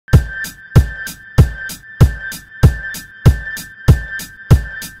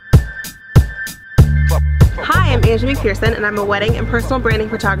Angie McPherson, and I'm a wedding and personal branding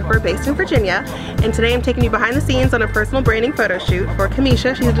photographer based in Virginia. And today I'm taking you behind the scenes on a personal branding photo shoot for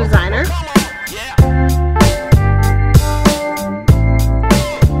Kamisha. She's a designer.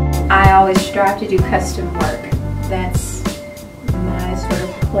 I always strive to do custom work. That's my sort of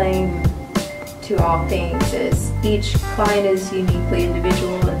claim to all things, is each client is uniquely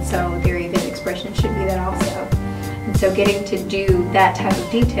individual, and so their event expression should be that also. And so getting to do that type of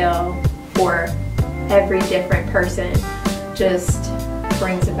detail for every different person just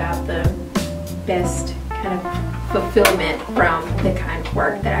brings about the best kind of fulfillment from the kind of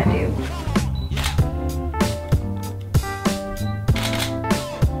work that I do.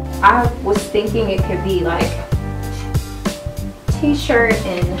 I was thinking it could be like t-shirt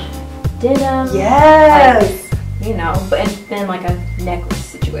and denim. Yes! Like, you know, but then like a necklace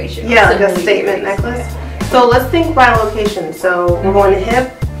situation. Yeah, like a statement necklace. So let's think by location. So we're going to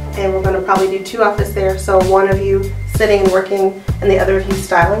Hip, and we're going to probably do 2 outfits there. So one of you sitting and working, and the other of you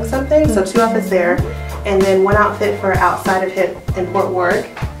styling something. So 2 outfits there, and then 1 outfit for outside of Hip in Fort Worth.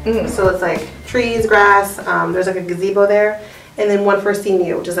 So it's like trees, grass. There's like a gazebo there, and then 1 for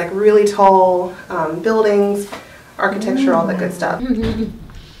CMU, which is like really tall buildings, architecture, all that good stuff.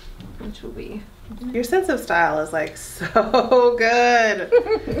 Which will be. Your sense of style is like so good.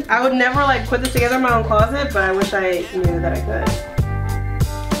 I would never like put this together in my own closet, but I wish I knew that I could.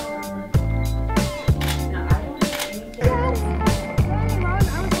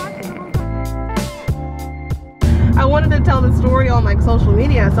 I wanted to tell the story on like social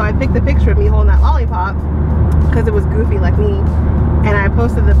media, so I picked a picture of me holding that lollipop because it was goofy like me, and I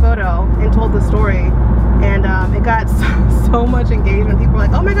posted the photo and told the story, and it got so much engagement. People were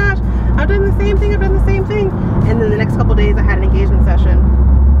like, oh my gosh, I've done the same thing, I've done the same thing. And then the next couple days I had an engagement session,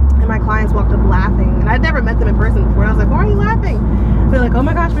 and my clients walked up laughing, and I'd never met them in person before, and I was like, why are you laughing? They're like, oh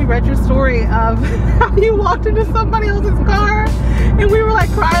my gosh, we read your story of how you walked into somebody else's car, and we were like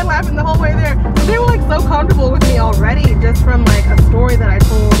crying, laughing the whole way there. So they were like so comfortable with me already, just from like a story that I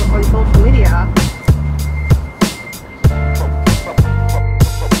told on social media.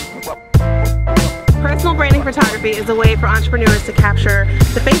 Personal branding photography is a way for entrepreneurs to capture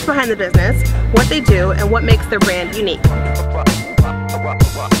the face behind the business, what they do, and what makes their brand unique.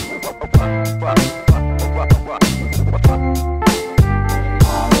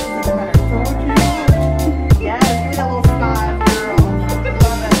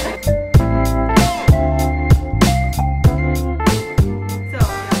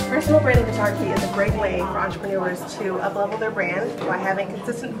 Personal branding photography is a great way for entrepreneurs to uplevel their brand by having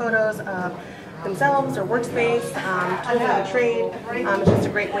consistent photos of themselves or workspace, tools of the trade. It's just a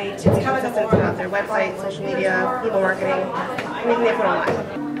great way to be consistent throughout their website, social media, email marketing, anything they put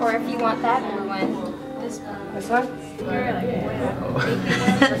online. Or if you want that blue one, this one. This one?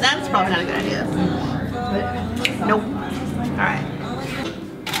 That's probably not a good idea. Nope. Alright.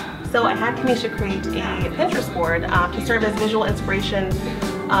 So I had Kamisha create a Pinterest board to serve as visual inspiration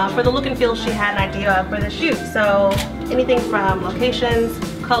for the look and feel she had an idea of for the shoot. So anything from locations,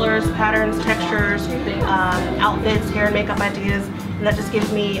 colors, patterns, textures, outfits, hair and makeup ideas, and that just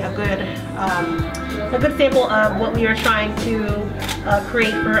gives me a good sample of what we are trying to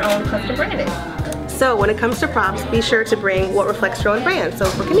create for our own custom branding. So when it comes to props, be sure to bring what reflects your own brand. So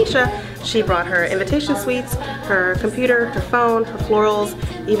for Kamisha, she brought her invitation suites, her computer, her phone, her florals,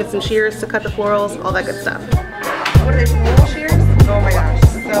 even some shears to cut the florals, all that good stuff. What are they, floral shears? Oh my gosh,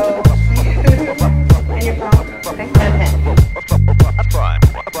 so cute. And your phone, okay, and a pen.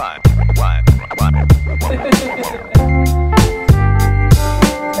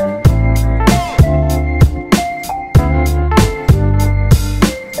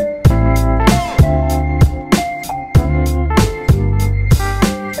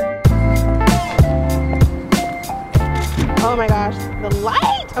 Oh my gosh, the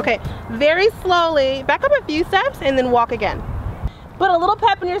light! Okay, very slowly, back up a few steps and then walk again. Put a little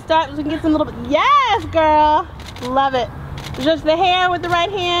pep in your steps so we can get some little, yes girl! Love it. Just the hair with the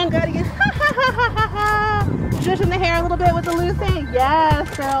right hand. Gotta get just in the hair a little bit with the loose hand. Yes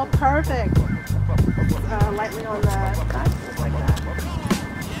girl, perfect. Lightly on the side, just like that.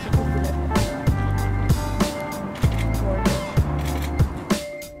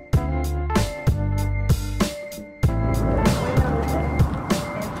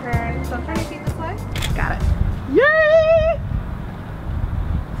 Got it. Yay!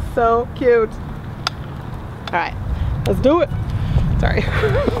 So cute. All right, let's do it. Sorry.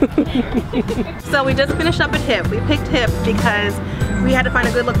 So we just finished up at Hip. We picked Hip because we had to find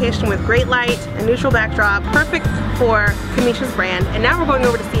a good location with great light, a neutral backdrop, perfect for Kamisha's brand. And now we're going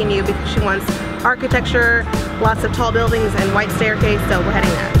over to CMU because she wants architecture, lots of tall buildings, and white staircase, so we're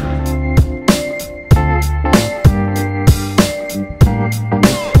heading there.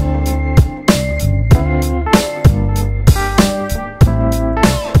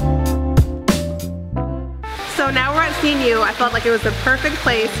 meeting you, I felt like it was the perfect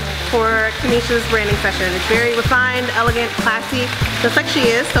place for Kanisha's branding session. It's very refined, elegant, classy, just like she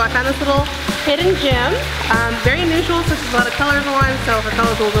is. So I found this little hidden gem. Very neutral, so she's a lot of colors on, so her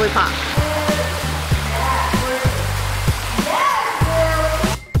colors will really pop.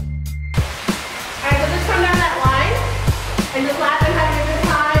 Alright, so just come down that line and just laugh and having a good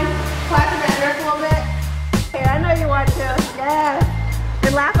time. Clapping that dress a little bit. Okay, I know you want to. Yes.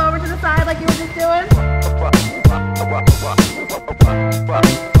 And laugh over to the side like you were just doing.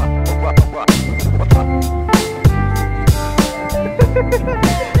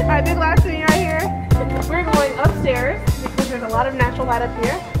 Alright, big last thing right here. We're going upstairs because there's a lot of natural light up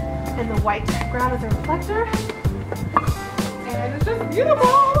here. And the white background is a reflector. And it's just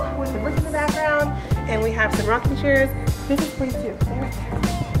beautiful with the roof in the background. And we have some rocking chairs. This is for you too. Stay right there.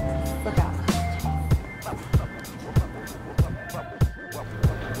 Look out.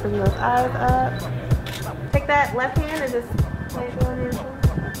 Bring those eyes up. Take that left hand and just play it on your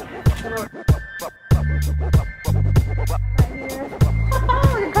right here.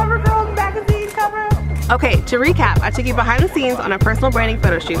 Oh, cover girl magazine cover. Okay, to recap, I took you behind the scenes on a personal branding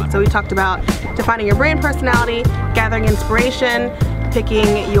photo shoot. So we talked about defining your brand personality, gathering inspiration,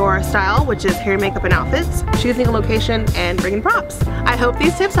 picking your style, which is hair, makeup, and outfits, choosing a location, and bringing props. I hope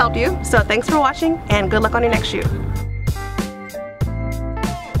these tips helped you. So thanks for watching and good luck on your next shoot.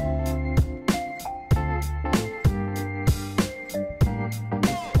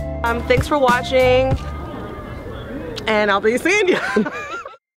 Thanks for watching, and I'll be seeing you.